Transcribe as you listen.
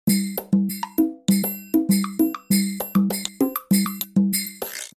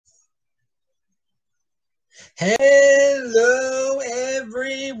Hello,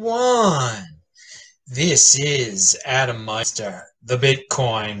 everyone. This is Adam Meister, the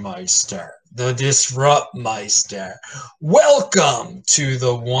Bitcoin Meister, the Disrupt Meister. Welcome to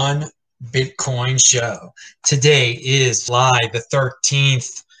the One Bitcoin Show. Today is July the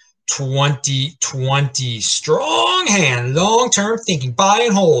 13th, 2020. Strong hand, long-term thinking, buy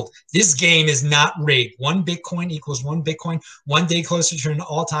and hold. This game is not rigged. One Bitcoin equals one Bitcoin, one day closer to an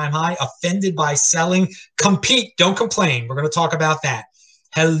all-time high. Offended by selling, compete, don't complain. We're going to talk about that.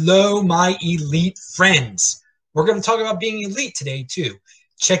 Hello, my elite friends. We're going to talk about being elite today, too.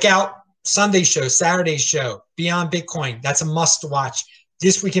 Check out Sunday's show, Saturday's show, Beyond Bitcoin. That's a must-watch.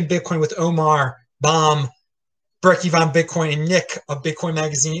 This Week in Bitcoin with Omar, Baum, Berkey Von Bitcoin, and Nick of Bitcoin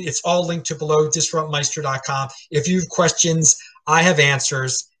Magazine. It's all linked to below, disruptmeister.com. If you have questions, I have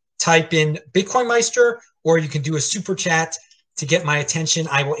answers. Type in Bitcoin Meister, or you can do a super chat to get my attention.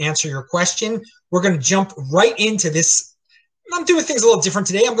 I will answer your question. We're going to jump right into this. I'm doing things a little different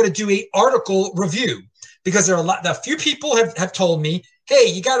today. I'm going to do an article review because a few people have told me, hey,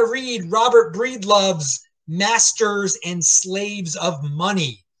 you got to read Robert Breedlove's Masters and Slaves of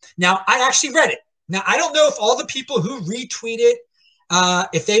Money. Now, I actually read it. Now, I don't know if all the people who retweet it,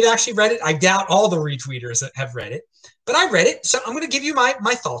 if they've actually read it. I doubt all the retweeters have read it, but I read it. So I'm going to give you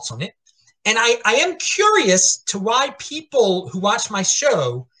my thoughts on it. And I am curious to why people who watch my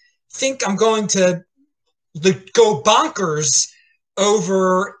show think I'm going to go bonkers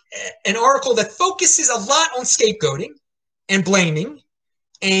over an article that focuses a lot on scapegoating and blaming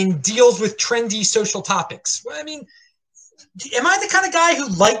and deals with trendy social topics. Well, I mean, am I the kind of guy who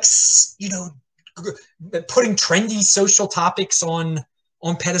likes, putting trendy social topics on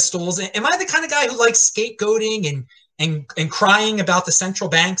pedestals? Am I the kind of guy who likes scapegoating and crying about the central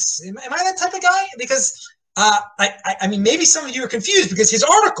banks? Am I that type of guy? Because I mean, maybe some of you are confused because his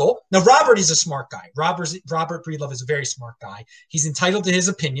article, now Robert is a smart guy. Robert Breedlove is a very smart guy. He's entitled to his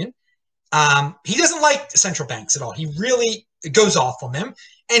opinion. He doesn't like central banks at all. He really goes off on them.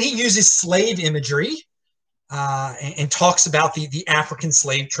 And he uses slave imagery and talks about the African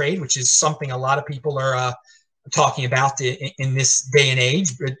slave trade, which is something a lot of people are talking about in this day and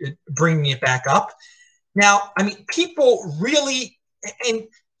age, bringing it back up. Now, I mean, people really, and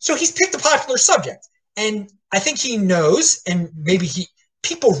so he's picked a popular subject. And I think he knows, and maybe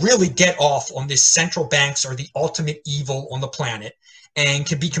people really get off on this central banks are the ultimate evil on the planet and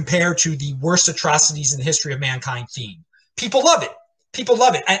can be compared to the worst atrocities in the history of mankind theme. People love it. People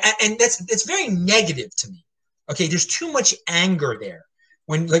love it. And it's very negative to me. Okay, there's too much anger there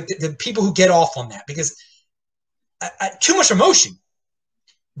when like the people who get off on that because too much emotion.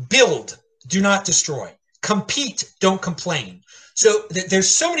 Build, do not destroy. Compete, don't complain. So there's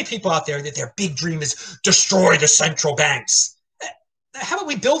so many people out there that their big dream is destroy the central banks. How about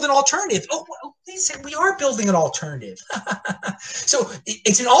we build an alternative? Oh, listen, we are building an alternative. So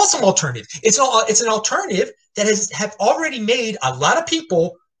it's an awesome alternative. It's an alternative that have already made a lot of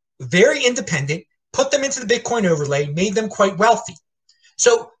people very independent, put them into the Bitcoin overlay, made them quite wealthy.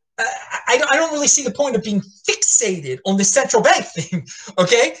 So I don't really see the point of being fixated on the central bank thing,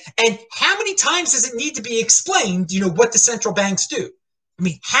 okay? And how many times does it need to be explained, what the central banks do? I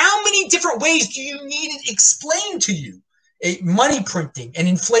mean, how many different ways do you need it explained to you? Money printing and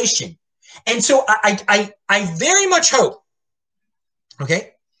inflation. And so I very much hope,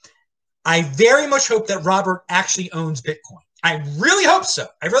 okay? I very much hope that Robert actually owns Bitcoin. I really hope so.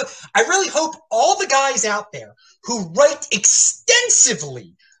 I really hope all the guys out there who write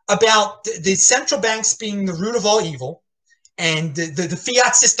extensively about the central banks being the root of all evil and the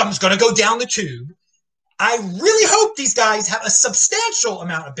fiat system is going to go down the tube. I really hope these guys have a substantial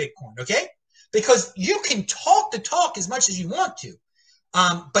amount of Bitcoin, okay? Because you can talk the talk as much as you want to.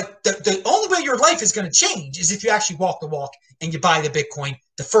 But the only way your life is going to change is if you actually walk the walk and you buy the Bitcoin.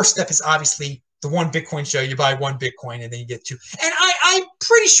 The first step is obviously the One Bitcoin Show. You buy one Bitcoin and then you get two. And I'm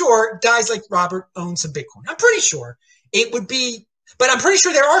pretty sure guys like Robert own some Bitcoin. I'm pretty sure it would be, but I'm pretty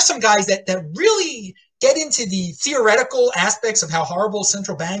sure there are some guys that really get into the theoretical aspects of how horrible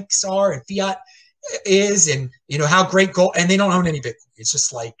central banks are and fiat is and, how great gold, and they don't own any Bitcoin. It's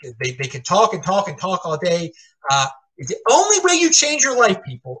just like they can talk and talk and talk all day. The only way you change your life,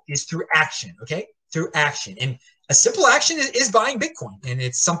 people, is through action, okay? Through action. And a simple action is buying Bitcoin. And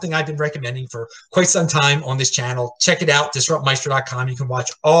it's something I've been recommending for quite some time on this channel. Check it out, disruptmeister.com. You can watch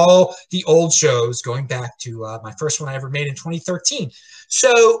all the old shows going back to my first one I ever made in 2013.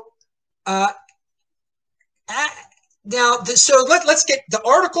 So let's get the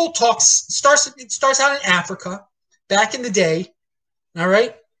article starts out in Africa back in the day. All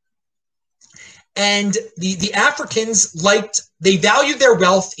right. And the Africans they valued their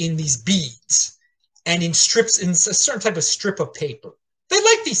wealth in these beads. and in strips, in a certain type of strip of paper. They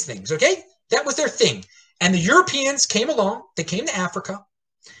liked these things, okay? That was their thing. And the Europeans came along, they came to Africa,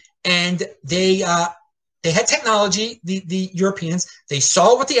 and they had technology, the Europeans. They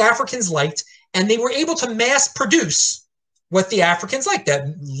saw what the Africans liked, and they were able to mass produce what the Africans liked. That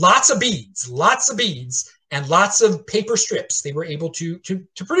lots of beads, and lots of paper strips they were able to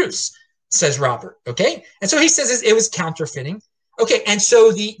produce, says Robert, okay? And so he says it was counterfeiting. Okay, and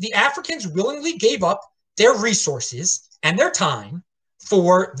so the Africans willingly gave up their resources and their time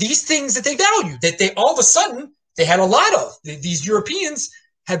for these things that they valued, that they all of a sudden, they had a lot of. These Europeans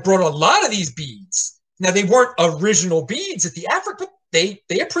had brought a lot of these beads. Now, they weren't original beads at the Africa, but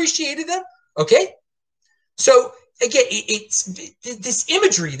they appreciated them, okay? So, again, it's this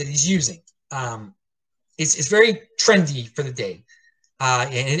imagery that he's using is very trendy for the day.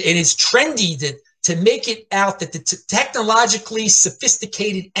 And it's trendy to make it out that the technologically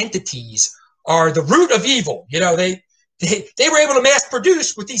sophisticated entities are the root of evil. You know, they were able to mass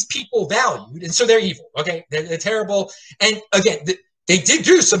produce what these people valued, and so they're evil, okay? They're terrible. And again, they did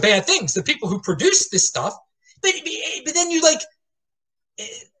do some bad things, the people who produced this stuff, but then you like,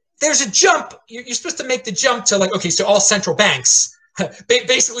 there's a jump, you're supposed to make the jump to like, okay, so all central banks,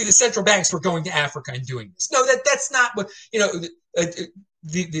 basically the central banks were going to Africa and doing this. No, that's not what, you know,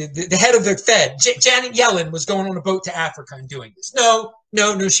 the head of the Fed, Janet Yellen, was going on a boat to Africa and doing this. No,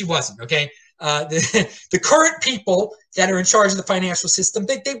 she wasn't, okay? The current people that are in charge of the financial system,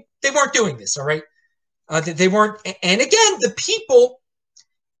 they weren't doing this, all right? They weren't, and again, the people,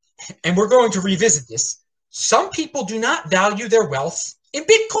 and we're going to revisit this, some people do not value their wealth in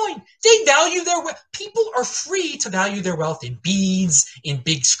Bitcoin. They value their wealth. People are free to value their wealth in beads, in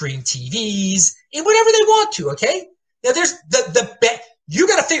big screen TVs, in whatever they want to, okay? Now, there's you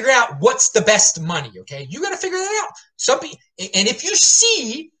got to figure out what's the best money, okay? You got to figure that out. And if you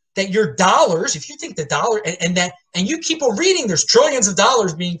see that your dollars, if you think the dollar, and you keep on reading, there's trillions of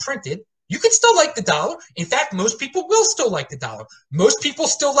dollars being printed, you can still like the dollar. In fact, most people will still like the dollar. Most people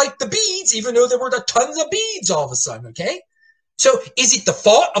still like the beads, even though there were tons of beads all of a sudden, okay? So is it the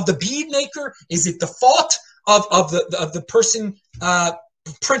fault of the bead maker? Is it the fault of the person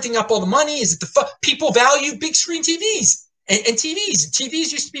printing up all the money? Is it the people value big screen TVs and TVs?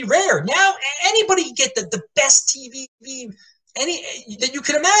 TVs used to be rare. Now anybody can get the best TV that you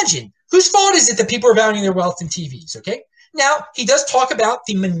can imagine. Whose fault is it that people are valuing their wealth in TVs, okay? Now, he does talk about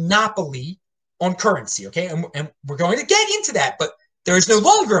the monopoly on currency, okay? And we're going to get into that, but there is no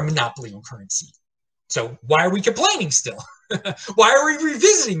longer a monopoly on currency. So why are we complaining still? Why are we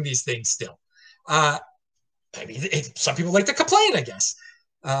revisiting these things still? I mean, some people like to complain, I guess.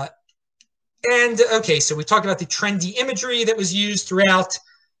 Okay, so we talked about the trendy imagery that was used throughout.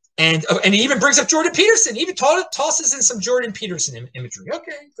 And he even brings up Jordan Peterson. He even tosses in some Jordan Peterson imagery.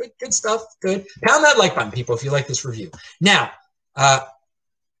 Okay, good stuff. Good. Pound that like button, people, if you like this review. Now,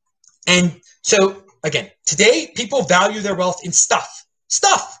 and so, again, today, people value their wealth in stuff.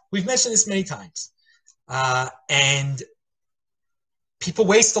 Stuff. We've mentioned this many times. And people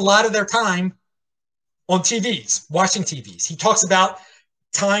waste a lot of their time on TVs, watching TVs. He talks about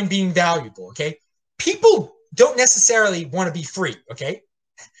time being valuable, okay? People don't necessarily want to be free, okay?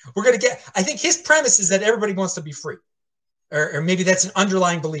 We're going to get, I think his premise is that everybody wants to be free. Or maybe that's an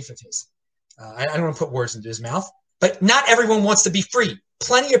underlying belief of his. I don't want to put words into his mouth, but not everyone wants to be free.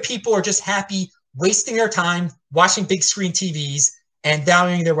 Plenty of people are just happy wasting their time watching big screen TVs and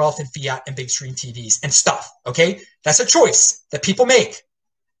valuing their wealth in fiat and big screen TVs and stuff, okay? That's a choice that people make.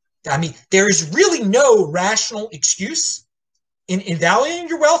 I mean, there is really no rational excuse in valuing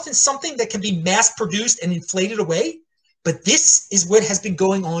your wealth in something that can be mass-produced and inflated away. But this is what has been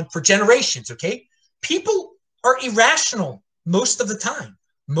going on for generations, okay? People are irrational most of the time.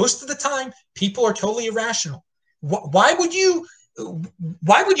 Most of the time, people are totally irrational. Why would you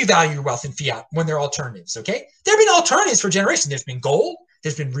value your wealth in fiat when there are alternatives, okay? There have been alternatives for generations. There's been gold,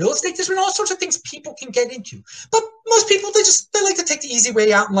 there's been real estate, there's been all sorts of things people can get into. But most people, they like to take the easy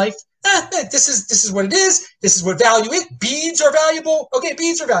way out in life. This is what it is. This is what value is. Beads are valuable. Okay,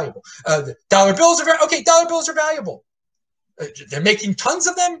 beads are valuable. Dollar bills are valuable. Okay, dollar bills are valuable. They're making tons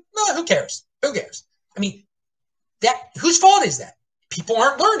of them. No, who cares? Who cares? I mean, whose fault is that? People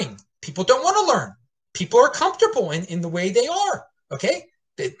aren't learning. People don't want to learn. People are comfortable in the way they are. Okay?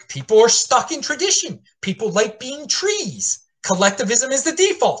 People are stuck in tradition. People like being trees. Collectivism is the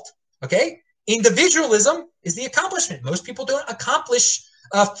default. Okay? Individualism is the accomplishment. Most people don't accomplish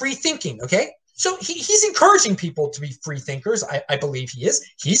free thinking. Okay? So he's encouraging people to be free thinkers. I believe he is.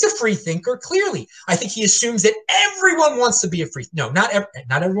 He's a free thinker, clearly. I think he assumes that everyone wants to be a free. No, not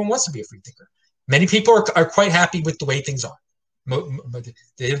everyone wants to be a free thinker. Many people are quite happy with the way things are.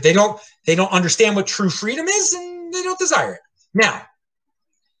 They don't understand what true freedom is, and they don't desire it. Now,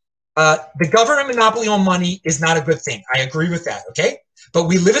 the government monopoly on money is not a good thing. I agree with that, okay? But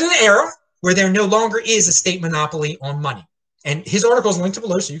we live in an era where there no longer is a state monopoly on money. And his article is linked to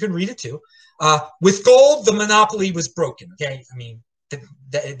below, so you can read it too. With gold, the monopoly was broken, okay? I mean,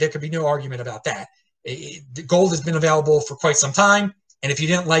 there could be no argument about that. Gold has been available for quite some time, and if you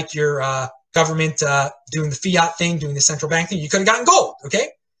didn't like your government doing the fiat thing, doing the central bank thing, you could have gotten gold, okay?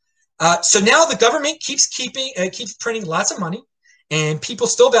 So now the government keeps printing lots of money, and people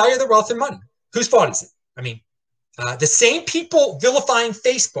still value their wealth in money. Whose fault is it? I mean, the same people vilifying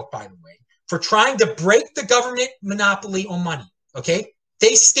Facebook, by the way, for trying to break the government monopoly on money, okay?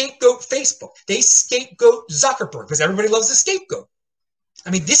 They scapegoat Facebook. They scapegoat Zuckerberg because everybody loves a scapegoat. I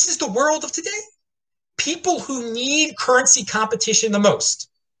mean, this is the world of today. People who need currency competition the most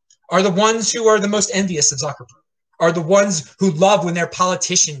are the ones who are the most envious of Zuckerberg, are the ones who love when their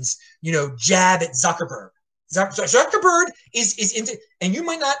politicians, jab at Zuckerberg. Zuckerberg is into, and you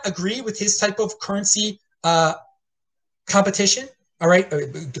might not agree with his type of currency competition, all right?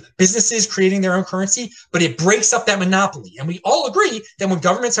 Businesses creating their own currency, but it breaks up that monopoly. And we all agree that when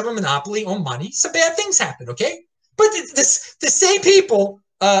governments have a monopoly on money, some bad things happen, okay? But the same people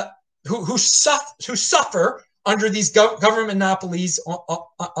who suffer under these government monopolies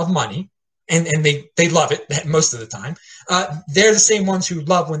of money, and they love it most of the time, they're the same ones who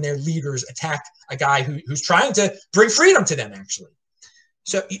love when their leaders attack a guy who's trying to bring freedom to them, actually.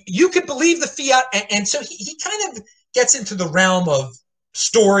 So you could believe the fiat, and so he kind of gets into the realm of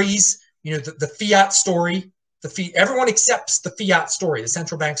stories, the fiat story. Everyone accepts the fiat story, the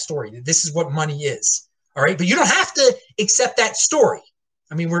central bank story. This is what money is, all right? But you don't have to accept that story.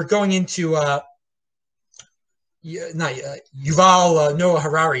 I mean, we're going into Yuval Noah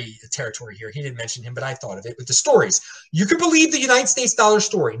Harari territory here. He didn't mention him, but I thought of it with the stories. You can believe the United States dollar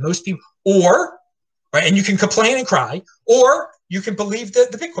story, most people, right, and you can complain and cry, or you can believe the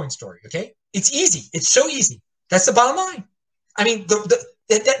Bitcoin story, okay? It's easy. It's so easy. That's the bottom line. I mean,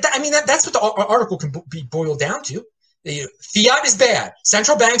 that's what the article can be boiled down to. Fiat is bad.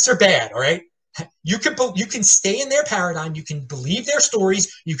 Central banks are bad, all right? You can stay in their paradigm. You can believe their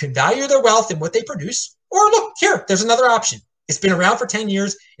stories. You can value their wealth and what they produce. Or look, here, there's another option. It's been around for 10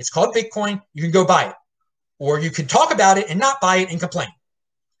 years. It's called Bitcoin. You can go buy it. Or you can talk about it and not buy it and complain.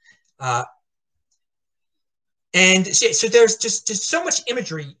 And so there's just so much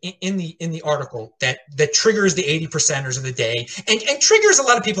imagery in the article that triggers the 80%ers of the day and triggers a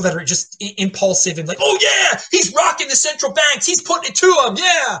lot of people that are just impulsive and like, oh yeah, he's rocking the central banks, he's putting it to them,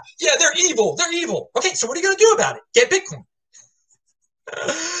 yeah, they're evil. Okay, so what are you going to do about it? Get Bitcoin.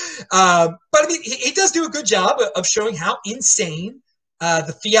 But I mean, he does do a good job of showing how insane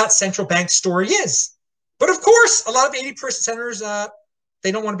the fiat central bank story is. But of course, a lot of 80%ers,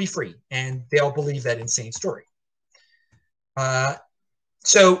 they don't want to be free, and they'll believe that insane story.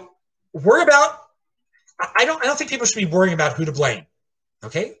 So worry about, I don't think people should be worrying about who to blame.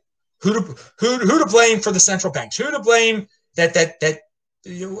 Okay. Who to blame for the central banks, who to blame that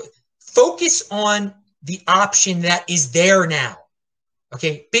focus on the option that is there now.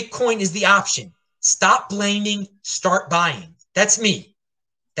 Okay. Bitcoin is the option. Stop blaming, start buying. That's me.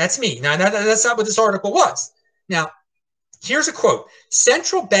 Now, that's not what this article was. Now, here's a quote.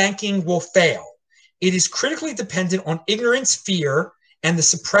 Central banking will fail. It is critically dependent on ignorance, fear, and the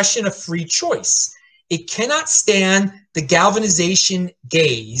suppression of free choice. It cannot stand the galvanization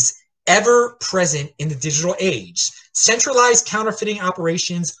gaze ever present in the digital age. Centralized counterfeiting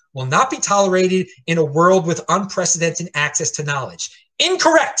operations will not be tolerated in a world with unprecedented access to knowledge.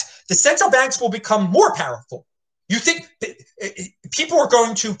 Incorrect. The central banks will become more powerful. You think people are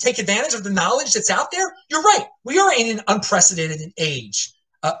going to take advantage of the knowledge that's out there? You're right. We are in an unprecedented age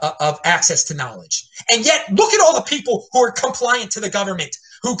of access to knowledge. And yet, look at all the people who are compliant to the government,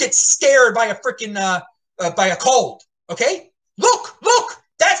 who get scared by a freaking, by a cold, okay? Look,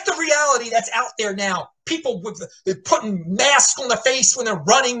 that's the reality that's out there now. People putting masks on their face when they're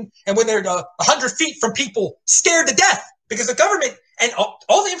running and when they're 100 feet from people, scared to death because the government, and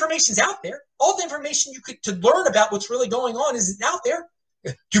all the information's out there. All the information you could to learn about what's really going on is out there.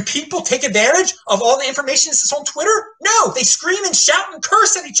 Do people take advantage of all the information that's on Twitter? No, they scream and shout and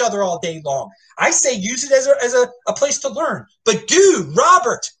curse at each other all day long. I say use it as a place to learn. But dude,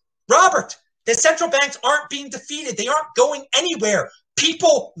 Robert, the central banks aren't being defeated. They aren't going anywhere.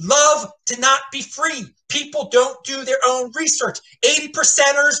 People love to not be free. People don't do their own research.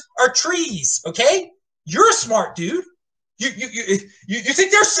 80%ers are trees, okay? You're a smart dude. You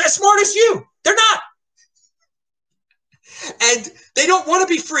think they're as smart as you. They're not. And they don't want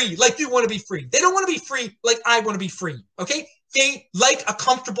to be free like you want to be free. They don't want to be free like I want to be free. Okay? They like a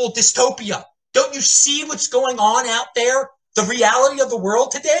comfortable dystopia. Don't you see what's going on out there? The reality of the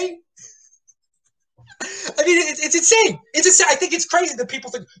world today? I mean, it's insane. It's insane. I think it's crazy that people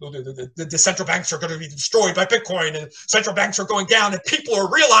think the central banks are going to be destroyed by Bitcoin and central banks are going down and people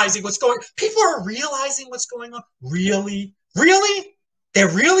are realizing what's going on. People are realizing what's going on. Really? Really? They're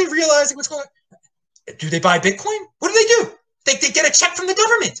really realizing what's going on? Do they buy Bitcoin? What do? They get a check from the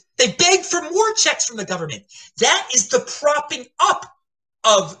government. They beg for more checks from the government. That is the propping up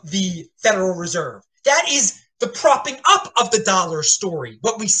of the Federal Reserve. That is the propping up of the dollar story,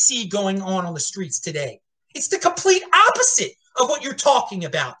 what we see going on the streets today. It's the complete opposite of what you're talking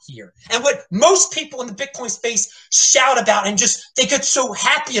about here. And what most people in the Bitcoin space shout about and just, they get so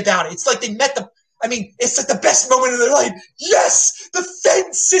happy about it. It's like they met it's like the best moment of their life. Yes, the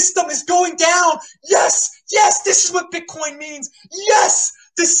Fed system is going down. Yes, this is what Bitcoin means. Yes,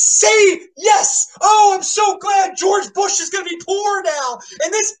 yes. Oh, I'm so glad George Bush is going to be poor now.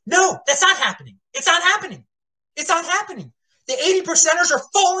 And no, that's not happening. It's not happening. It's not happening. The 80%ers are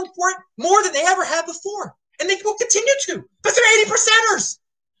falling for it more than they ever have before. And they will continue to. But they're 80%ers.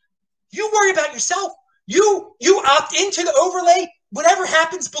 You worry about yourself. You opt into the overlay. Whatever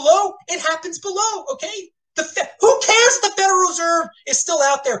happens below, it happens below, okay? Who cares if the Federal Reserve is still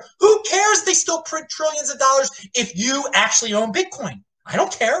out there? Who cares they still print trillions of dollars if you actually own Bitcoin? I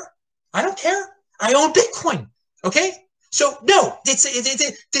don't care. I own Bitcoin, okay? So no,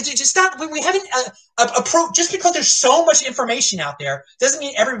 it's not. We haven't approached, just because there's so much information out there doesn't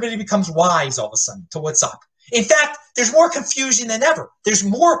mean everybody becomes wise all of a sudden to what's up. In fact, there's more confusion than ever. There's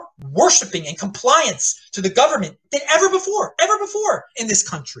more worshiping and compliance to the government than ever before in this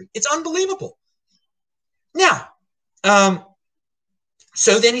country. It's unbelievable. Now,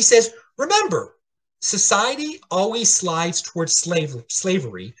 so then he says, remember, society always slides towards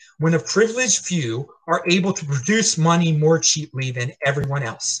slavery when a privileged few are able to produce money more cheaply than everyone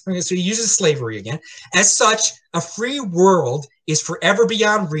else. Okay, so he uses slavery again. As such, a free world is forever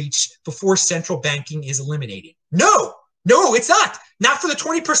beyond reach before central banking is eliminated. No, it's not. Not for the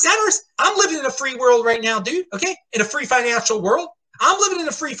 20%ers. I'm living in a free world right now, dude. Okay, in a free financial world. I'm living in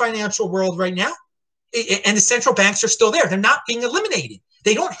a free financial world right now. And the central banks are still there. They're not being eliminated.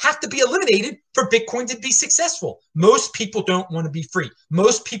 They don't have to be eliminated for Bitcoin to be successful. Most people don't want to be free.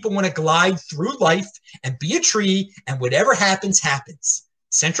 Most people want to glide through life and be a tree, and whatever happens, happens.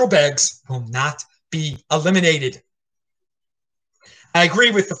 Central banks will not be eliminated. I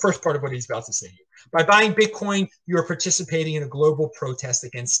agree with the first part of what he's about to say here. By buying Bitcoin, you are participating in a global protest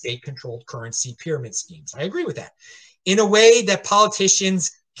against state-controlled currency pyramid schemes. I agree with that. In a way that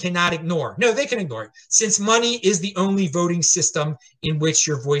politicians cannot ignore. No, they can ignore it, since money is the only voting system in which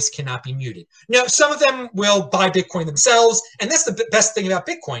your voice cannot be muted. Now, some of them will buy Bitcoin themselves, and that's the best thing about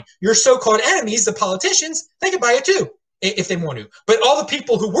Bitcoin. Your so-called enemies, the politicians, they can buy it too, if they want to. But all the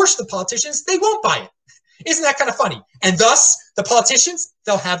people who worship the politicians, they won't buy it. Isn't that kind of funny? And thus, the politicians,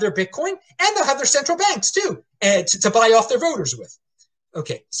 they'll have their Bitcoin, and they'll have their central banks too, to buy off their voters with.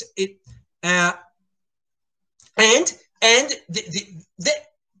 Okay, so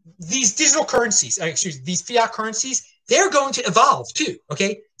these digital currencies, these fiat currencies, they're going to evolve too,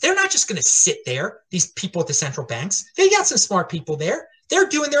 okay? They're not just going to sit there, these people at the central banks. They got some smart people there. They're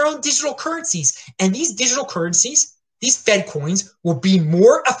doing their own digital currencies. And these digital currencies, these Fed coins, will be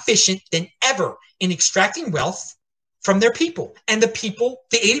more efficient than ever in extracting wealth from their people. And the people,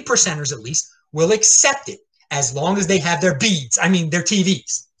 the 80%ers at least, will accept it as long as they have their beads. I mean, their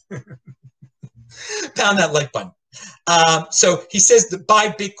TVs. Pound that like button. So he says that buy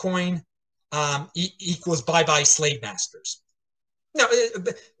Bitcoin equals bye-bye slave masters. No,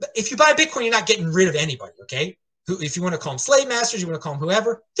 if you buy Bitcoin, you're not getting rid of anybody, okay? If you want to call them slave masters, you want to call them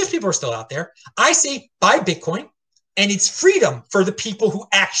whoever, those people are still out there. I say buy Bitcoin, and it's freedom for the people who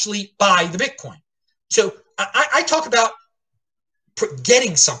actually buy the Bitcoin. So I talk about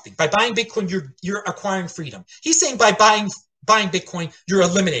getting something. By buying Bitcoin, you're acquiring freedom. He's saying by buying Bitcoin, you're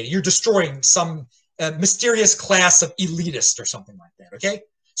eliminating, you're destroying some mysterious class of elitist or something like that, okay?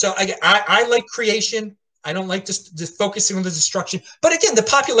 So I like creation. I don't like just focusing on the destruction. But again, the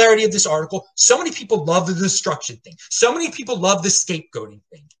popularity of this article, so many people love the destruction thing. So many people love the scapegoating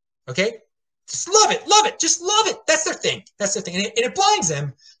thing, okay? Just love it, just love it. That's their thing. That's their thing. And it blinds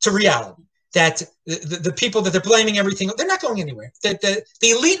them to reality that the people that they're blaming everything, they're not going anywhere. The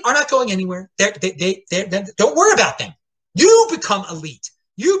elite are not going anywhere. Don't worry about them. You become elite.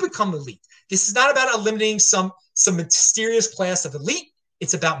 You become elite. This is not about eliminating some mysterious class of elite.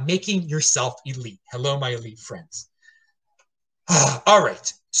 It's about making yourself elite. Hello, my elite friends. All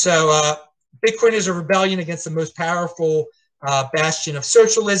right. So Bitcoin is a rebellion against the most powerful bastion of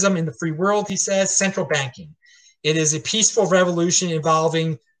socialism in the free world, he says, central banking. It is a peaceful revolution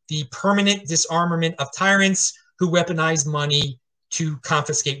involving the permanent disarmament of tyrants who weaponize money to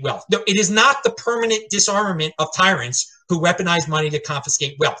confiscate wealth. No, it is not the permanent disarmament of tyrants who weaponize money to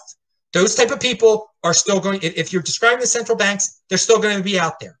confiscate wealth. Those type of people are still going, if you're describing the central banks, they're still going to be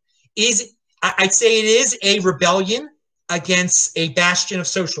out there. I'd say it is a rebellion against a bastion of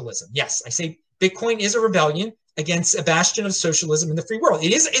socialism. Yes, I say Bitcoin is a rebellion against a bastion of socialism in the free world.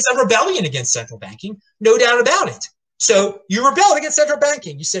 It's a rebellion against central banking, no doubt about it. So you rebelled against central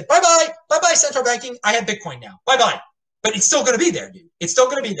banking. You said, bye-bye, bye-bye central banking. I have Bitcoin now, bye-bye. But it's still going to be there, dude. It's still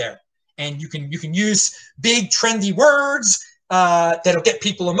going to be there. And you can use big trendy words that'll get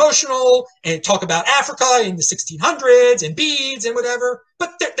people emotional and talk about Africa in the 1600s and beads and whatever,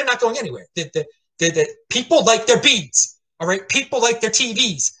 but they're not going anywhere. The people like their beads, all right? People like their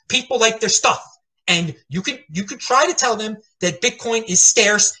TVs. People like their stuff. And you could try to tell them that Bitcoin is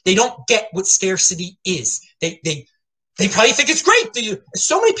scarce. They don't get what scarcity is. They probably think it's great.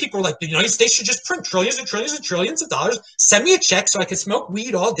 So many people are like, the United States should just print trillions and trillions and trillions of dollars, send me a check so I can smoke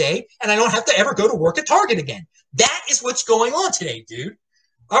weed all day, and I don't have to ever go to work at Target again. That is what's going on today, dude.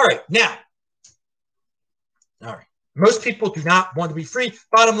 All right, now. All right. Most people do not want to be free.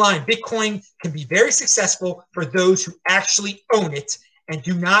 Bottom line, Bitcoin can be very successful for those who actually own it and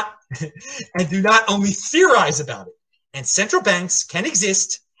do not only theorize about it. And central banks can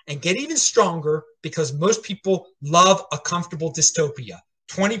exist and get even stronger because most people love a comfortable dystopia.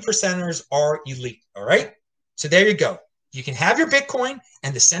 20%ers are elite, all right? So there you go. You can have your Bitcoin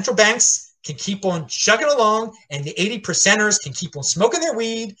and the central banks can keep on chugging along and the 80%ers can keep on smoking their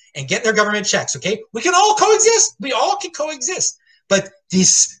weed and getting their government checks, okay? We can all coexist. We all can coexist. But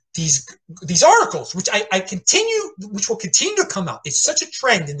these articles, which which will continue to come out. It's such a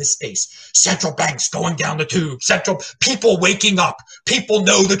trend in this space. Central banks going down the tube. Central people waking up. People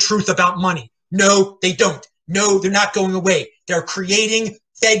know the truth about money. No, they don't. No, they're not going away. They're creating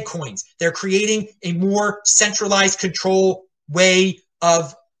Fedcoins. They're creating a more centralized control way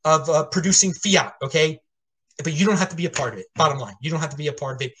of producing fiat. Okay, but you don't have to be a part of it. Bottom line, you don't have to be a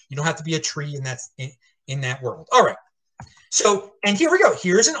part of it. You don't have to be a tree in that world. All right. So, and here we go.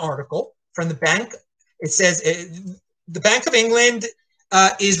 Here's an article from the bank. It says the Bank of England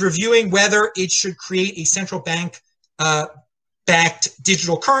is reviewing whether it should create a central bank backed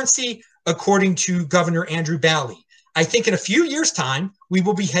digital currency, according to Governor Andrew Bailey. I think in a few years' time, we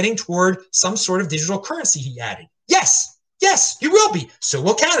will be heading toward some sort of digital currency, he added. Yes, you will be. So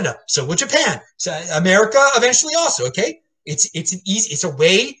will Canada. So will Japan. So America eventually also, okay? It's a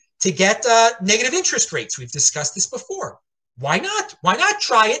way to get negative interest rates. We've discussed this before. Why not? Why not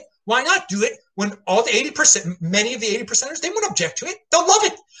try it? Why not do it when all the 80%, many of the 80%ers, they won't object to it. They'll love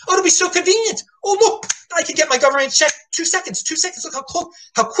it. Oh, it'll be so convenient. Oh, look, I can get my government check 2 seconds. 2 seconds. Look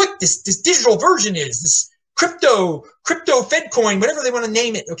how quick this digital version is. This crypto Fedcoin, whatever they want to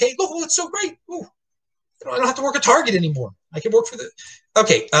name it. Okay. Look, it's so great. Ooh, I don't have to work at Target anymore. I can work for the.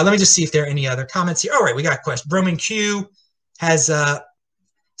 Okay. Let me just see if there are any other comments here. All right. We got a question. Roman Q has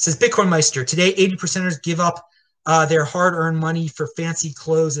says Bitcoin Meister. Today, 80%ers give up their hard-earned money for fancy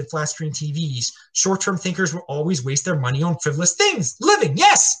clothes and flat-screen TVs. Short-term thinkers will always waste their money on frivolous things. Living,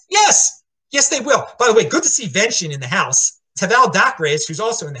 yes, they will. By the way, good to see Venshin in the house. Taval Dakres, who's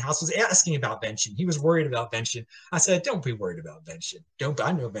also in the house, was asking about Venshin. He was worried about Venshin. I said, don't be worried about Venshin.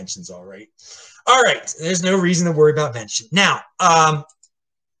 I know Venshin's all right. All right, there's no reason to worry about Venshin. Now,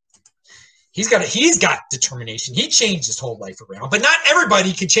 he's got determination. He changed his whole life around. But not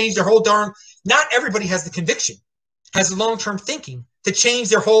everybody can change their whole not everybody has the conviction, has the long-term thinking to change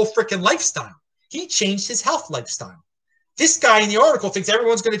their whole freaking lifestyle. He changed his health lifestyle. This guy in the article thinks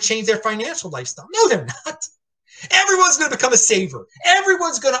everyone's going to change their financial lifestyle. No, they're not. Everyone's going to become a saver.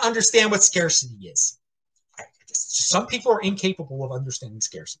 Everyone's going to understand what scarcity is. Some people are incapable of understanding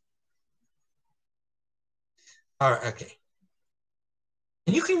scarcity. All right, okay.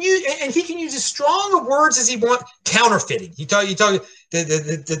 And he can use as strong of words as he wants. Counterfeiting. The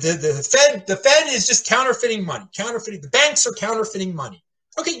Fed is just counterfeiting money. The banks are counterfeiting money.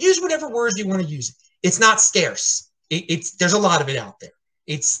 Okay, use whatever words you want to use. It's not scarce. There's a lot of it out there.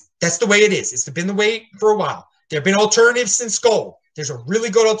 That's the way it is. It's been the way for a while. There have been alternatives since gold. There's a really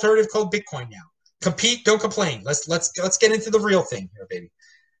good alternative called Bitcoin now. Compete, don't complain. Let's get into the real thing here, baby.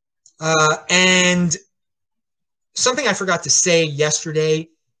 And something I forgot to say yesterday,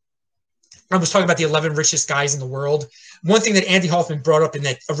 I was talking about the 11 richest guys in the world. One thing that Andy Hoffman brought up in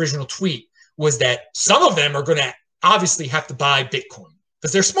that original tweet was that some of them are going to obviously have to buy Bitcoin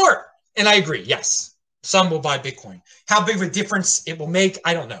because they're smart. And I agree. Yes, some will buy Bitcoin. How big of a difference it will make,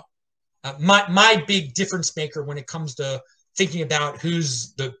 I don't know. My big difference maker when it comes to thinking about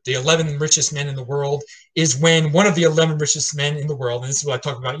who's the 11 richest men in the world is when one of the 11 richest men in the world, and this is what I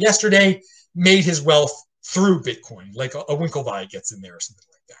talked about yesterday, made his wealth through Bitcoin, like a Winklevi gets in there or something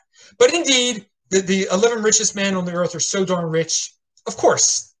like that. But indeed, the 11 richest men on the earth are so darn rich. Of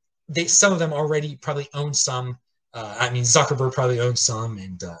course, some of them already probably own some. I mean, Zuckerberg probably owns some,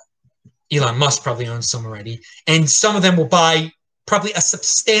 and Elon Musk probably owns some already. And some of them will buy probably a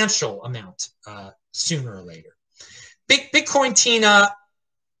substantial amount sooner or later. Bitcoin Tina,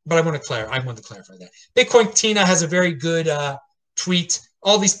 but I want to clarify that. Bitcoin Tina has a very good tweet.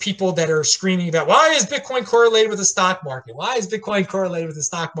 All these people that are screaming about, why is Bitcoin correlated with the stock market? Why is Bitcoin correlated with the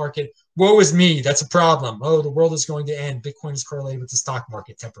stock market? Woe is me. That's a problem. Oh, the world is going to end. Bitcoin is correlated with the stock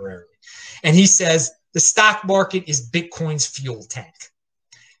market temporarily. And he says the stock market is Bitcoin's fuel tank.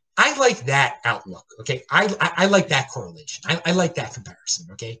 I like that outlook, okay? I like that correlation. I like that comparison,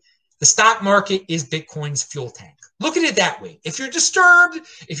 okay? The stock market is Bitcoin's fuel tank. Look at it that way. If you're disturbed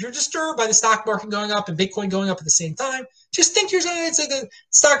by the stock market going up and Bitcoin going up at the same time, just think it's like the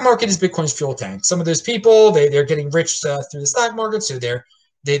stock market is Bitcoin's fuel tank. Some of those people, they're getting rich through the stock market, so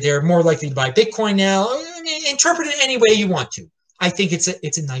they're more likely to buy Bitcoin now. I mean, interpret it any way you want to. I think it's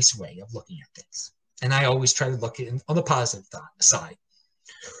a nice way of looking at things, and I always try to look at it on the positive side.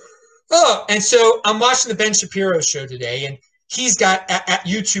 Oh, and so I'm watching the Ben Shapiro show today, and he's got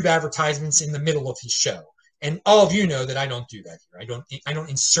YouTube advertisements in the middle of his show. And all of you know that I don't do that here. I don't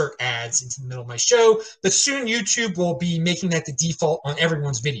insert ads into the middle of my show, but soon YouTube will be making that the default on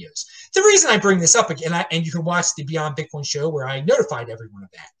everyone's videos. The reason I bring this up again, and you can watch the Beyond Bitcoin show where I notified everyone of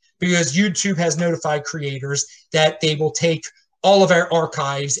that, because YouTube has notified creators that they will take all of our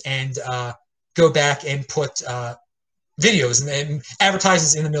archives and go back and put videos and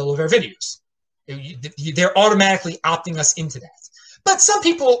advertises in the middle of our videos. They're automatically opting us into that. But some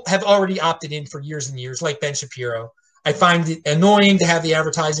people have already opted in for years and years, like Ben Shapiro. I find it annoying to have the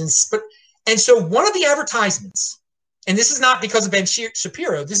advertisements. And so one of the advertisements, and this is not because of Ben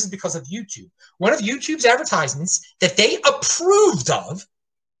Shapiro, this is because of YouTube. One of YouTube's advertisements that they approved of,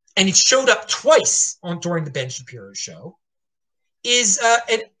 and it showed up twice during the Ben Shapiro show, is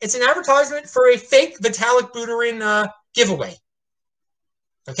it's an advertisement for a fake Vitalik Buterin giveaway.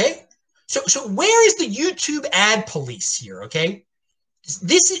 Okay? So where is the YouTube ad police here, okay?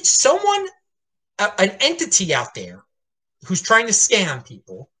 This is someone, an entity out there who's trying to scam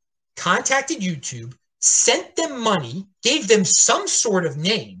people, contacted YouTube, sent them money, gave them some sort of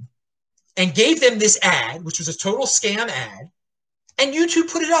name, and gave them this ad, which was a total scam ad, and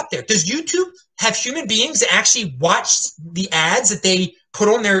YouTube put it up there. Does YouTube have human beings that actually watch the ads that they put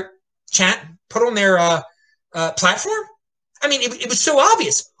on their platform? I mean, it was so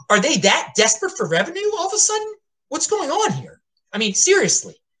obvious. Are they that desperate for revenue all of a sudden? What's going on here? I mean,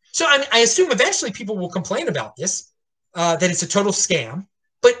 seriously. So I assume eventually people will complain about this, that it's a total scam.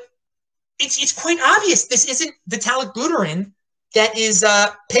 But it's quite obvious this isn't Vitalik Buterin that is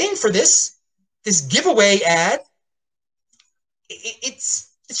paying for this giveaway ad.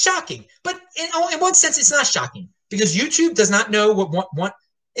 It's shocking. But in one sense, it's not shocking because YouTube does not know what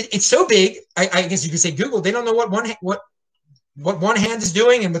it's so big. I guess you could say Google. They don't know what one hand is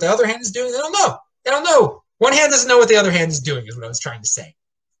doing and what the other hand is doing. They don't know. They don't know. One hand doesn't know what the other hand is doing, is what I was trying to say.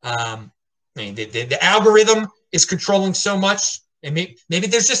 I mean, the algorithm is controlling so much, and maybe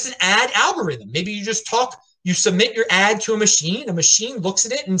there's just an ad algorithm. Maybe you submit your ad to a machine looks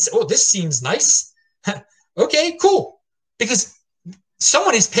at it and says, oh, this seems nice. Okay, cool. Because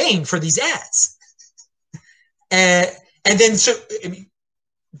someone is paying for these ads. And then,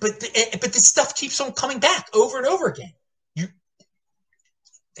 but this stuff keeps on coming back over and over again.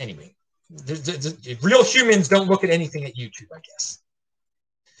 Anyway. Real humans don't look at anything at YouTube, I guess.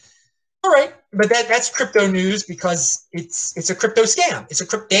 All right, but that's crypto news because it's a crypto scam.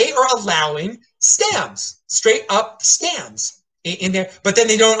 They are allowing scams, straight up scams in there. But then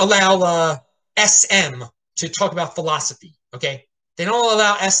they don't allow SM to talk about philosophy. Okay, they don't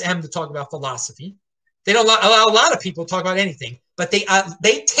allow SM to talk about philosophy. They don't allow a lot of people to talk about anything. But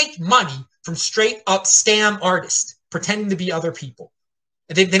they take money from straight up scam artists pretending to be other people.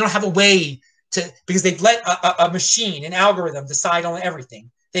 They don't have a way to, because they've let a machine, an algorithm, decide on everything.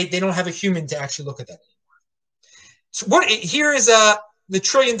 They don't have a human to actually look at that anymore. So here is the $1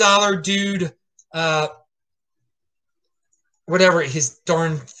 trillion dude, whatever his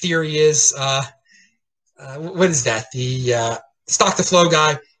darn theory is. What is that? The stock to flow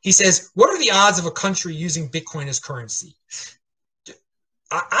guy. He says, what are the odds of a country using Bitcoin as currency?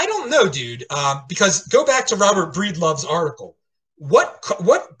 I don't know, dude, because go back to Robert Breedlove's article. What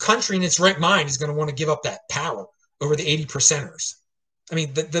country in its right mind is going to want to give up that power over the 80%ers? I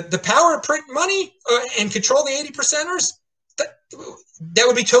mean, the power to print money and control the 80%ers, that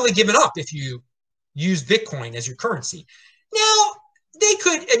would be totally given up if you use Bitcoin as your currency. Now, they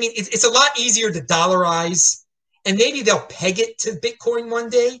could, I mean, it's a lot easier to dollarize, and maybe they'll peg it to Bitcoin one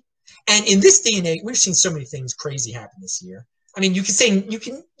day. And in this day and age, we've seen so many things crazy happen this year. I mean, you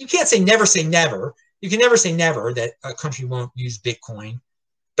can't say never say never. You can never say never that a country won't use Bitcoin.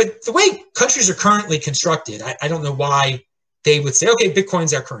 But the way countries are currently constructed, I don't know why they would say, okay,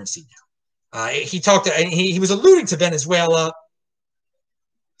 Bitcoin's our currency now. He was alluding to Venezuela.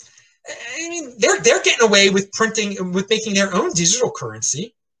 I mean, they're getting away with making their own digital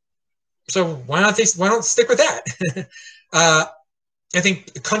currency. So why not stick with that? I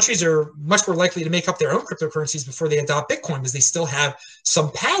think countries are much more likely to make up their own cryptocurrencies before they adopt Bitcoin because they still have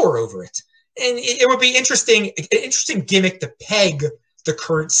some power over it. And it would be an interesting gimmick to peg the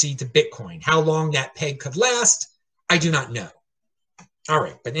currency to Bitcoin. How long that peg could last, I do not know. All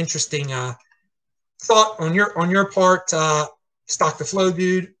right, but interesting thought on your part. Stock the flow,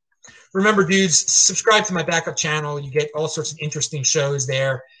 dude. Remember, dudes, subscribe to my backup channel. You get all sorts of interesting shows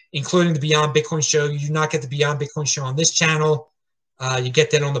there, including the Beyond Bitcoin show. You do not get the Beyond Bitcoin show on this channel. You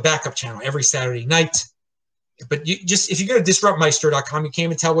get that on the backup channel every Saturday night. But if you go to disruptmeister.com, you can't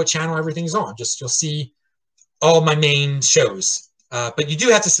even tell what channel everything's on. You'll see all my main shows. But you do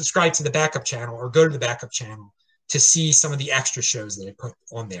have to subscribe to the backup channel or go to the backup channel to see some of the extra shows that I put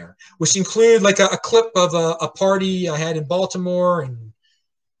on there, which include like a clip of a party I had in Baltimore and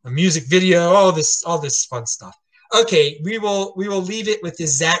a music video, all this fun stuff. Okay, we will leave it with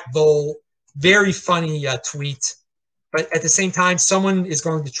this Zach Vol very funny tweet. But at the same time, someone is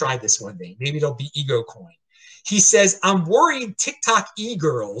going to try this one day. Maybe it'll be Ego Coin. He says, I'm worried TikTok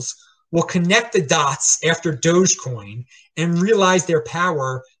e-girls will connect the dots after Dogecoin and realize their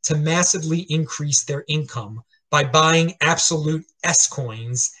power to massively increase their income by buying absolute S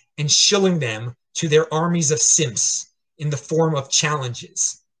coins and shilling them to their armies of simps in the form of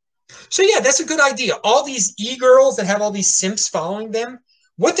challenges. So yeah, that's a good idea. All these e-girls that have all these simps following them,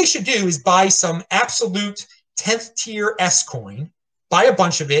 what they should do is buy some absolute 10th tier S coin, buy a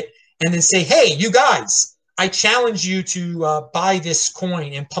bunch of it, and then say, hey, you guys, I challenge you to buy this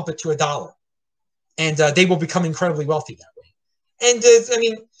coin and pump it to $1. And they will become incredibly wealthy that way. And I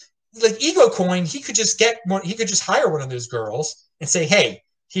mean, like Ego Coin, he could just hire one of those girls and say, hey,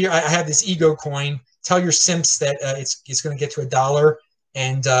 here, I have this Ego Coin. Tell your simps that it's going to get to $1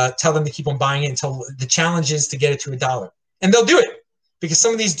 and tell them to keep on buying it until the challenge is to get it to $1. And they'll do it because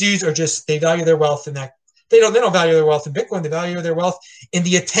some of these dudes are they value their wealth in that. They don't value their wealth in Bitcoin. They value their wealth in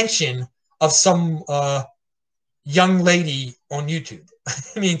the attention of some young lady on YouTube.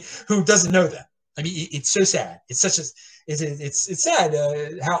 I mean, who doesn't know that? I mean, it's so sad. It's sad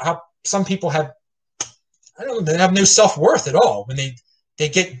how some people have, I don't know, they have no self-worth at all when they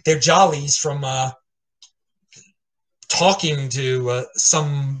get their jollies from talking to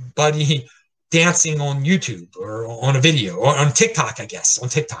somebody dancing on YouTube or on a video or on TikTok, I guess, on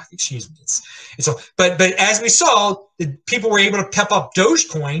TikTok, excuse me. But as we saw, the people were able to pep up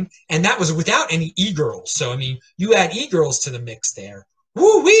Dogecoin, and that was without any e-girls. So, I mean, you add e-girls to the mix there.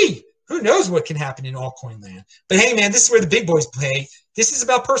 Woo-wee! Who knows what can happen in altcoin land? But hey, man, this is where the big boys play. This is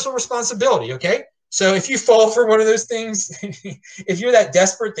about personal responsibility, okay? So if you fall for one of those things, if you're that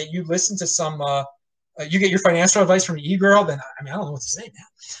desperate that you listen to some you get your financial advice from an e-girl, then I mean, I don't know what to say now.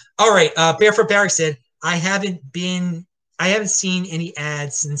 All right, Barefoot Barry said, I haven't seen any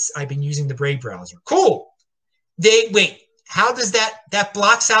ads since I've been using the Brave browser. Cool. Wait, how does that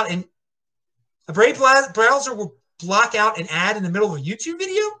blocks out a Brave browser will block out an ad in the middle of a YouTube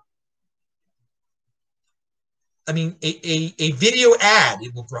video? I mean, a video ad,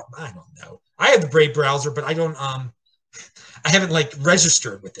 it will, I don't know. I have the Brave browser, but I don't, I haven't like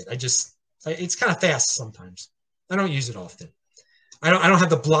registered with it. It's kind of fast sometimes. I don't use it often. I don't have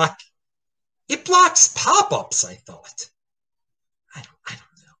the block. It blocks pop-ups, I thought. I don't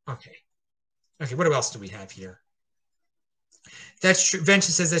know. Okay. What else do we have here? That's true.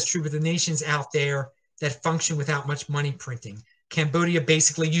 Venture says that's true, but the nations out there that function without much money printing. Cambodia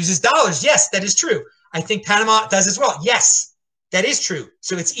basically uses dollars. Yes, that is true. I think Panama does as well. Yes, that is true.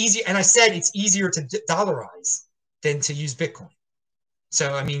 So it's easy. And I said it's easier to dollarize than to use Bitcoin.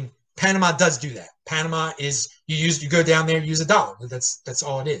 So, I mean, Panama does do that. Panama is you go down there, use $1. That's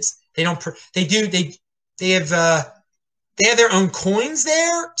all it is. They have their own coins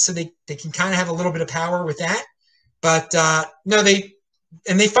there, so they can kind of have a little bit of power with that. But no, they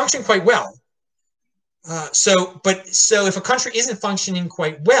function quite well. So if a country isn't functioning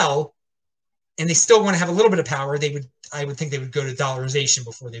quite well, and they still want to have a little bit of power, I would think they would go to dollarization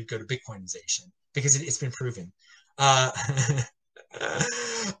before they would go to Bitcoinization because it's been proven.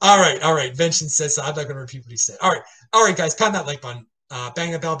 All right, all right. Vention says so. I'm not going to repeat what he said. All right, guys. Pound that like button.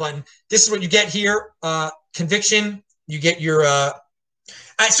 Bang the bell button. This is what you get here. Conviction. You get your.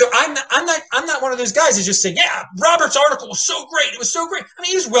 So I'm not one of those guys that just say, yeah, Robert's article was so great. It was so great. I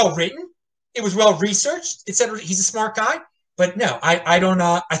mean, it was well written. It was well researched. It said he's a smart guy. But no, I don't.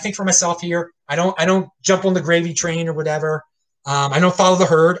 I think for myself here. I don't jump on the gravy train or whatever. I don't follow the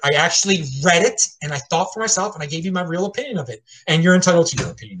herd. I actually read it and I thought for myself and I gave you my real opinion of it. And you're entitled to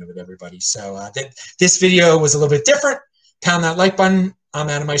your opinion of it, everybody. So this video was a little bit different. Pound that like button. I'm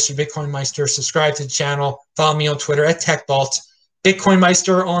Adam Meister, Bitcoin Meister. Subscribe to the channel. Follow me on Twitter at TechVault. Bitcoin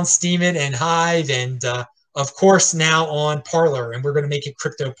Meister on Steemit and Hive. And of course, now on Parler. And we're going to make it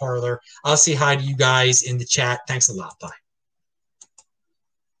Crypto Parler. I'll say hi to you guys in the chat. Thanks a lot. Bye.